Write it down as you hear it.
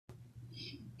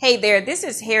Hey there, this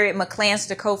is Harriet McClans,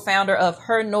 the co-founder of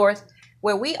Her North,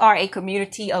 where we are a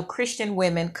community of Christian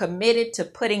women committed to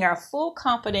putting our full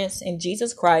confidence in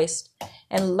Jesus Christ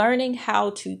and learning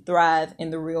how to thrive in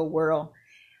the real world.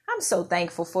 I'm so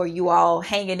thankful for you all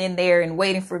hanging in there and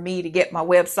waiting for me to get my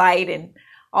website and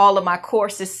all of my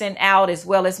courses sent out, as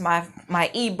well as my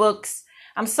ebooks.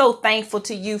 I'm so thankful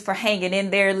to you for hanging in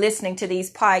there, listening to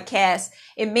these podcasts.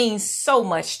 It means so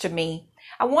much to me.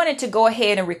 I wanted to go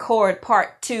ahead and record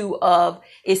part 2 of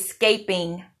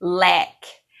Escaping Lack.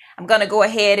 I'm going to go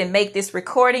ahead and make this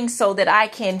recording so that I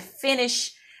can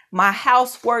finish my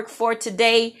housework for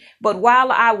today. But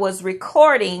while I was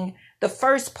recording the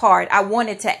first part, I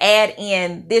wanted to add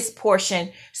in this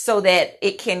portion so that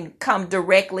it can come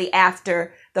directly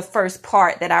after the first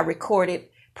part that I recorded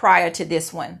prior to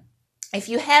this one. If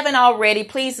you haven't already,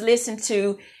 please listen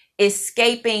to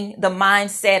Escaping the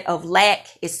Mindset of Lack,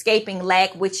 Escaping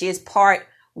Lack, which is part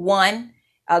 1.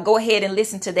 Go ahead and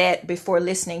listen to that before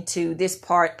listening to this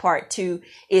part. Part 2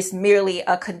 is merely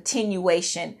a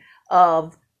continuation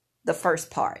of the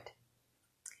first part.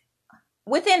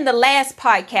 Within the last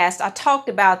podcast, I talked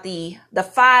about the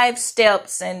 5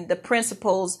 steps and the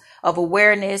principles of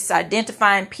awareness,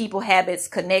 identifying people, habits,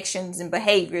 connections, and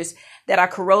behaviors that are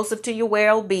corrosive to your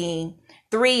well-being.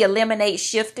 3, eliminate,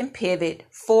 shift, and pivot.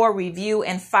 4, review.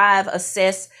 And 5,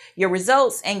 assess your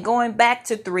results. And going back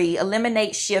to 3,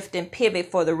 eliminate, shift, and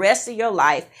pivot for the rest of your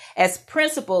life as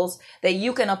principles that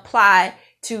you can apply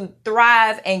to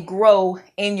thrive and grow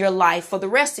in your life for the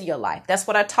rest of your life. That's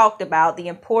what I talked about, the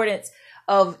importance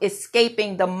of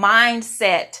escaping the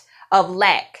mindset of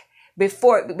lack.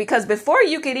 Because before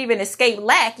you can even escape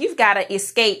lack, you've got to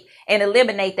escape and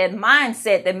eliminate that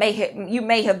mindset that you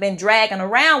may have been dragging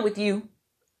around with you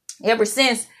ever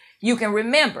since you can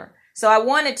remember. So I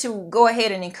wanted to go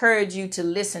ahead and encourage you to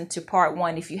listen to part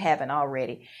 1 if you haven't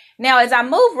already. Now, as I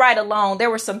move right along, there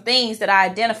were some things that I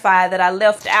identified that I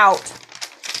left out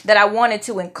that I wanted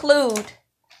to include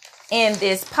in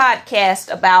this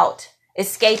podcast about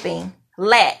escaping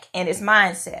lack and its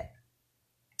mindset.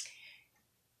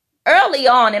 Early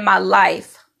on in my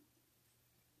life,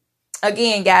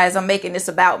 again, guys, I'm making this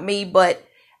about me, but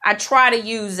I try to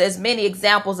use as many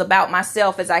examples about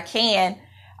myself as I can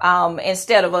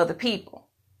instead of other people.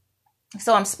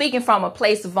 So I'm speaking from a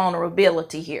place of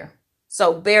vulnerability here.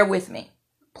 So bear with me,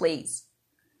 please.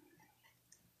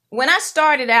 When I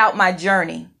started out my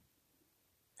journey,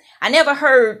 I never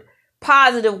heard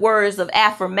positive words of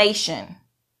affirmation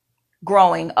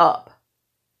growing up.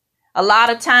 A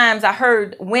lot of times I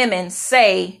heard women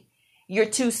say, "You're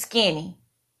too skinny."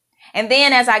 And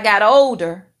then as I got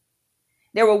older,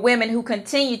 there were women who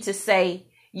continued to say,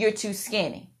 "You're too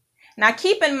skinny." Now,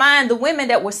 keep in mind, the women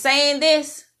that were saying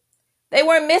this, they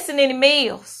weren't missing any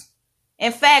meals.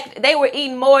 In fact, they were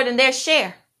eating more than their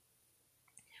share.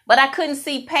 But I couldn't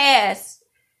see past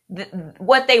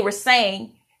what they were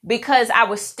saying because I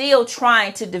was still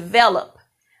trying to develop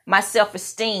my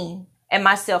self-esteem and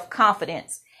my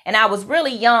self-confidence. And I was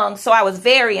really young, so I was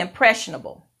very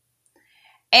impressionable.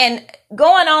 And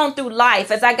going on through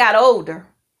life, as I got older,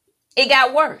 it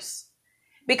got worse.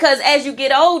 Because as you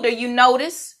get older, you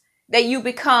notice that you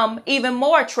become even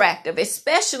more attractive,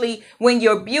 especially when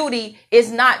your beauty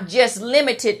is not just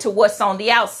limited to what's on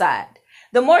the outside.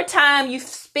 The more time you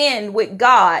spend with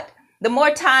God, the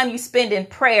more time you spend in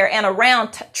prayer and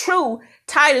around true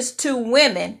Titus 2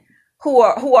 women who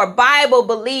are Bible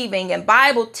believing and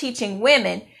Bible teaching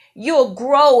women, you'll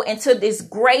grow into this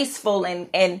graceful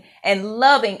and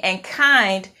loving and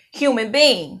kind human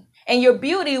being. And your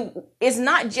beauty is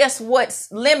not just what's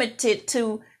limited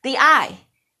to the eye.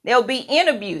 There'll be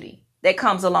inner beauty that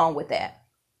comes along with that.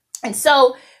 And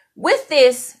so with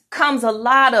this comes a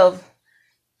lot of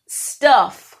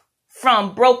stuff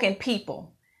from broken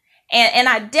people. And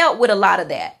I dealt with a lot of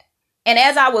that. And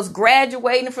as I was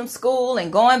graduating from school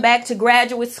and going back to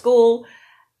graduate school,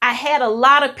 I had a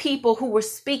lot of people who were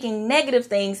speaking negative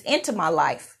things into my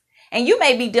life. And you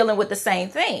may be dealing with the same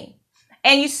thing.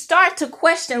 And you start to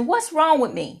question, what's wrong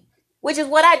with me? Which is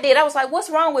what I did. I was like, what's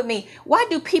wrong with me? Why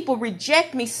do people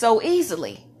reject me so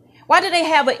easily? Why do they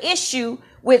have an issue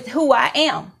with who I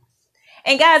am?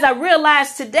 And guys, I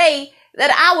realized today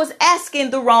that I was asking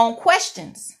the wrong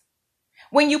questions.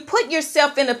 When you put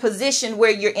yourself in a position where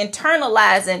you're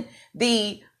internalizing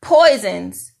the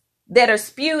poisons that are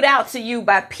spewed out to you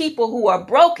by people who are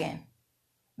broken,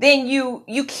 then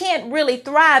you can't really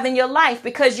thrive in your life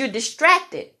because you're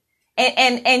distracted.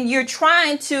 And you're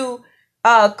trying to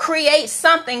create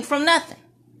something from nothing.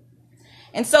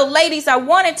 And so, ladies, I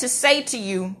wanted to say to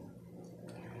you,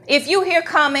 if you hear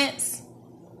comments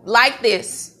like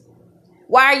this,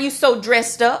 why are you so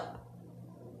dressed up?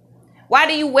 Why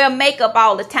do you wear makeup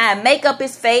all the time? Makeup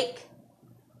is fake.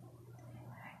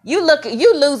 You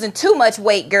losing too much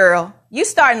weight, girl. You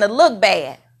starting to look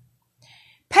bad.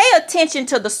 Pay attention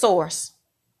to the source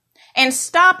and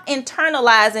stop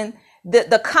internalizing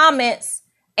the comments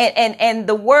and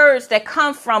the words that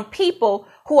come from people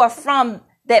who are from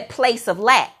that place of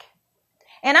lack.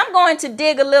 And I'm going to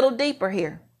dig a little deeper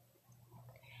here.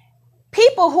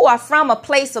 People who are from a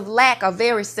place of lack are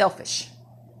very selfish.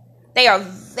 They are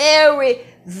very,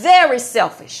 very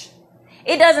selfish.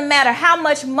 It doesn't matter how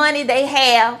much money they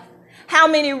have, how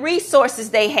many resources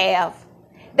they have.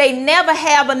 They never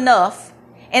have enough,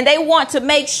 and they want to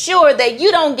make sure that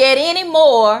you don't get any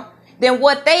more than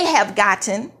what they have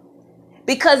gotten,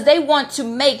 because they want to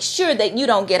make sure that you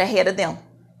don't get ahead of them.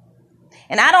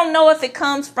 And I don't know if it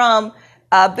comes from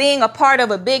being a part of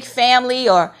a big family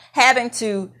or having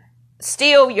to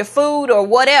steal your food or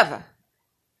whatever.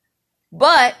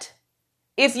 But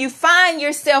if you find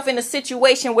yourself in a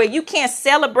situation where you can't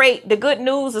celebrate the good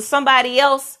news of somebody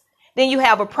else, then you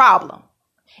have a problem.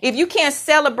 If you can't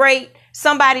celebrate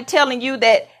somebody telling you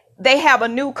that they have a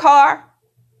new car,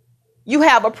 you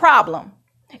have a problem.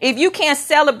 If you can't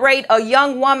celebrate a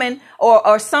young woman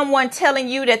or someone telling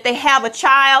you that they have a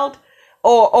child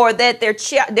or that their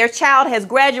child has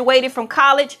graduated from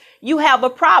college, you have a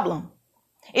problem.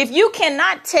 If you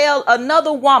cannot tell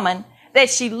another woman that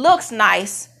she looks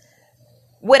nice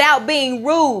without being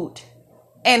rude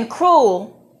and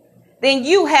cruel, then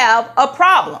you have a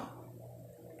problem.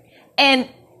 And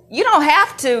you don't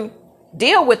have to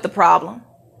deal with the problem.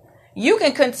 You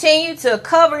can continue to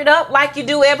cover it up like you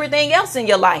do everything else in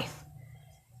your life.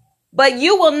 But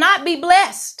you will not be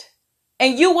blessed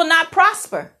and you will not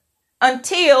prosper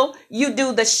until you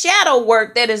do the shadow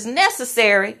work that is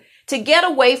necessary to get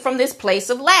away from this place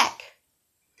of lack.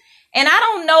 And I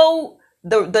don't know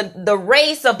the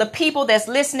race of the people that's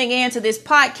listening in to this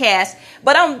podcast,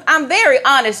 but I'm very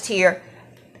honest here.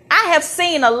 I have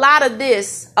seen a lot of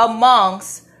this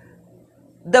amongst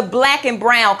the black and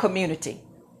brown community.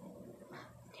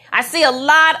 I see a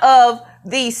lot of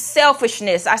the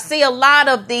selfishness. I see a lot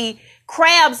of the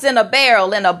crabs in a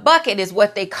barrel, in a bucket is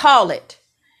what they call it.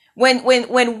 When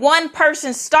one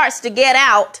person starts to get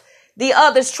out, the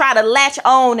others try to latch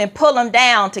on and pull them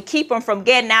down to keep them from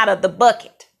getting out of the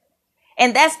bucket.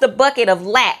 And that's the bucket of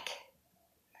lack.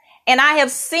 And I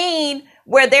have seen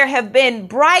where there have been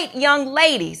bright young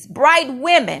ladies, bright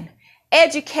women,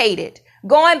 educated,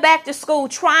 going back to school,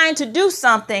 trying to do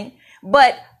something.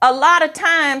 But a lot of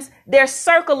times their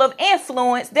circle of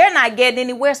influence, they're not getting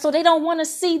anywhere. So they don't want to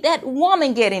see that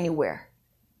woman get anywhere.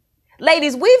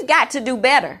 Ladies, we've got to do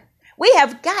better. We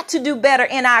have got to do better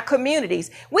in our communities.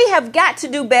 We have got to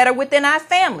do better within our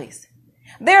families.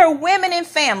 There are women in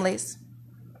families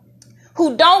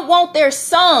who don't want their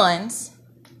sons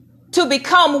to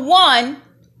become one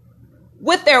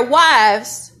with their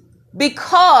wives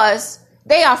because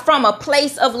they are from a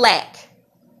place of lack.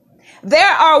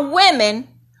 There are women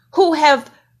who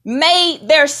have made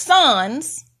their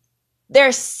sons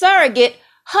their surrogate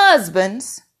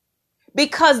husbands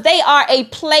because they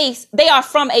are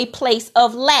from a place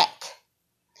of lack.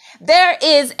 There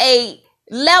is a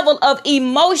level of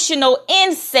emotional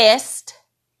incest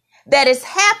that is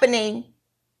happening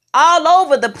all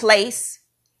over the place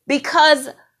because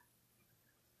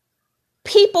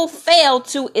people fail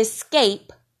to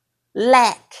escape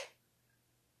lack.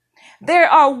 There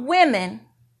are women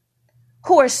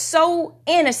who are so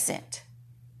innocent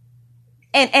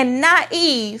and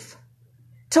naive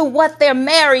to what they're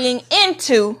marrying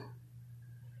into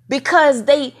because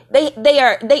they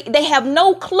have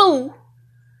no clue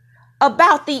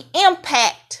about the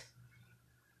impact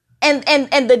and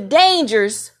the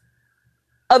dangers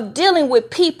of dealing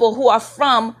with people who are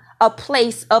from a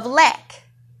place of lack.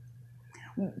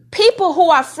 People who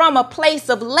are from a place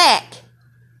of lack,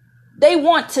 they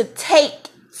want to take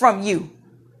from you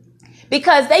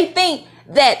because they think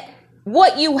that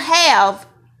what you have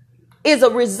is a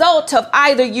result of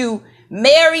either you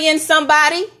marrying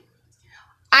somebody,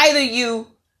 either you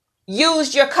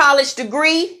used your college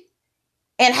degree,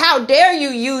 and how dare you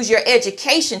use your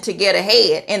education to get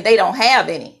ahead and they don't have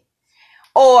any,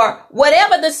 or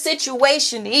whatever the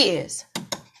situation is.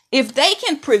 If they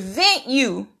can prevent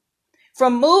you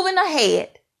from moving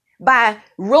ahead by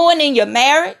ruining your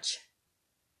marriage,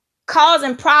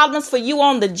 causing problems for you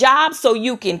on the job so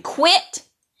you can quit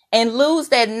and lose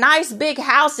that nice big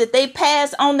house that they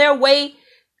pass on their way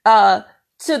to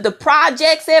the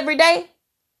projects every day.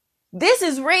 This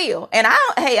is real. And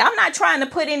I'm not trying to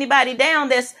put anybody down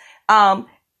that's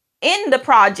in the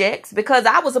projects, because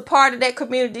I was a part of that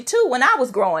community too when I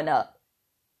was growing up.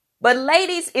 But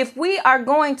ladies, if we are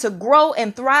going to grow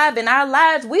and thrive in our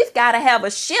lives, we've got to have a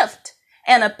shift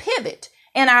and a pivot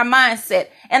in our mindset.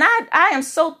 And I am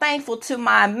so thankful to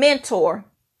my mentor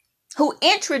who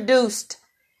introduced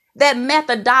that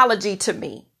methodology to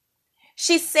me.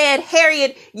 She said,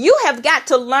 Harriet, you have got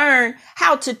to learn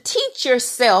how to teach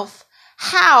yourself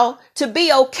how to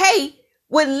be okay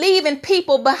with leaving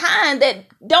people behind that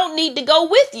don't need to go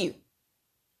with you.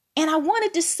 And I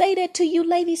wanted to say that to you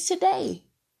ladies today.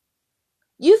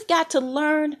 You've got to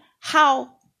learn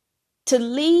how to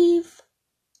leave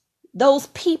those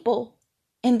people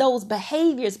and those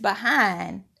behaviors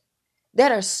behind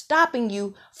that are stopping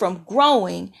you from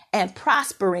growing and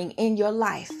prospering in your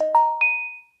life.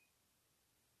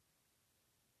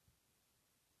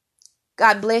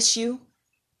 God bless you.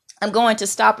 I'm going to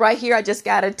stop right here. I just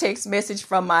got a text message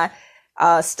from my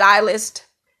stylist,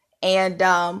 and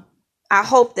I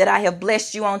hope that I have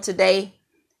blessed you on today.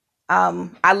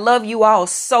 I love you all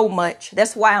so much.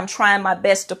 That's why I'm trying my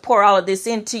best to pour all of this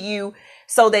into you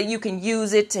so that you can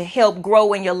use it to help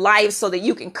grow in your life, so that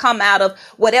you can come out of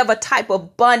whatever type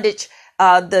of bondage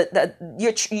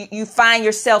you find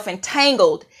yourself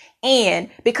entangled in,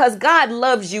 because God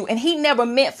loves you and he never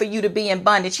meant for you to be in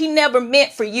bondage. He never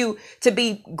meant for you to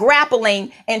be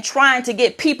grappling and trying to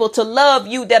get people to love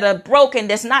you that are broken,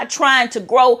 that's not trying to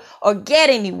grow or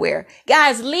get anywhere.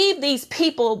 Guys, leave these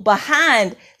people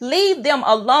behind. Leave them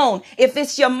alone. If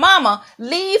it's your mama,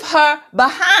 leave her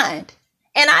behind.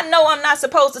 And I know I'm not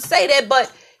supposed to say that,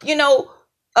 but you know,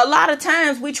 a lot of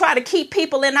times we try to keep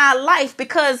people in our life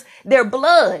because they're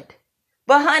blood.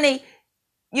 But honey,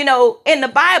 you know, in the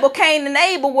Bible, Cain and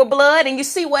Abel were blood, and you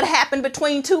see what happened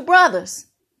between two brothers.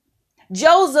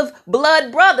 Joseph's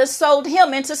blood brothers sold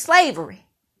him into slavery.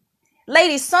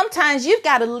 Ladies, sometimes you've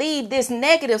got to leave this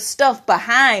negative stuff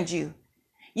behind you.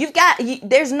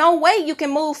 There's no way you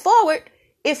can move forward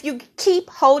if you keep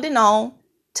holding on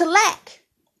to lack.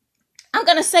 I'm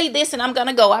going to say this and I'm going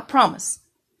to go, I promise.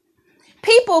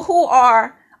 People who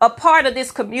are a part of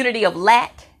this community of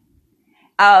lack,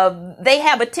 they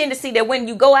have a tendency that when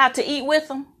you go out to eat with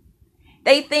them,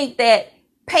 they think that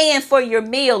paying for your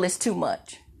meal is too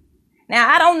much. Now,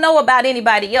 I don't know about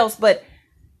anybody else, but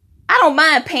I don't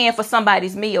mind paying for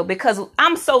somebody's meal because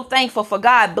I'm so thankful for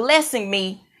God blessing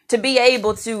me to be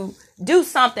able to do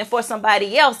something for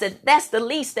somebody else that's the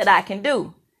least that I can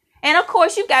do. And of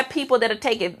course, you got people that are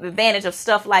taking advantage of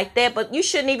stuff like that, but you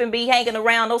shouldn't even be hanging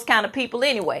around those kind of people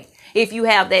anyway, if you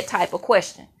have that type of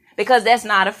question. Because that's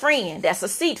not a friend. That's a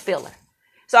seat filler.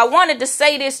 So I wanted to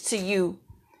say this to you.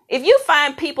 If you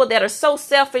find people that are so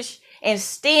selfish and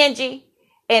stingy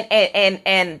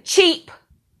and cheap,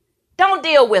 don't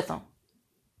deal with them.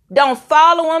 Don't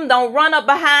follow them. Don't run up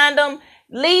behind them.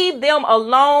 Leave them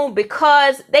alone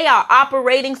because they are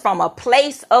operating from a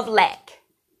place of lack.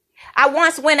 I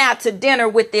once went out to dinner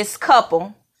with this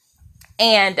couple,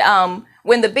 and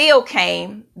when the bill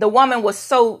came, the woman was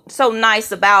so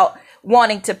nice about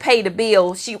wanting to pay the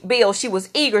bill. She was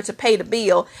eager to pay the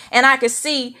bill. And I could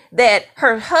see that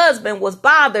her husband was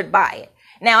bothered by it.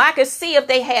 Now, I could see if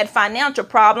they had financial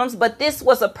problems, but this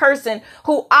was a person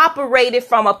who operated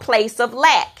from a place of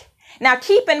lack. Now,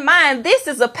 keep in mind, this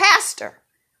is a pastor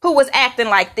who was acting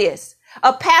like this.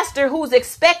 A pastor who's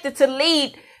expected to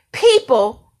lead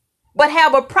people, but don't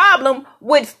have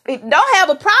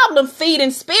a problem feeding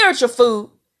spiritual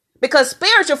food, because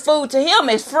spiritual food to him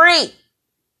is free.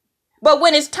 But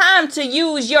when it's time to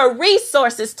use your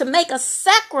resources to make a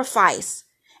sacrifice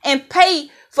and pay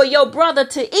for your brother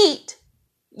to eat,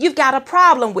 you've got a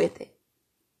problem with it.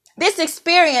 This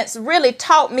experience really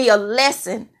taught me a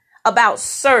lesson about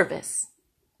service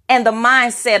and the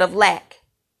mindset of lack.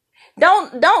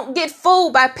 Don't get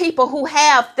fooled by people who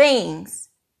have things,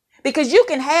 because you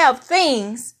can have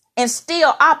things and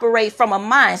still operate from a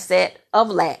mindset of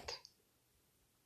lack.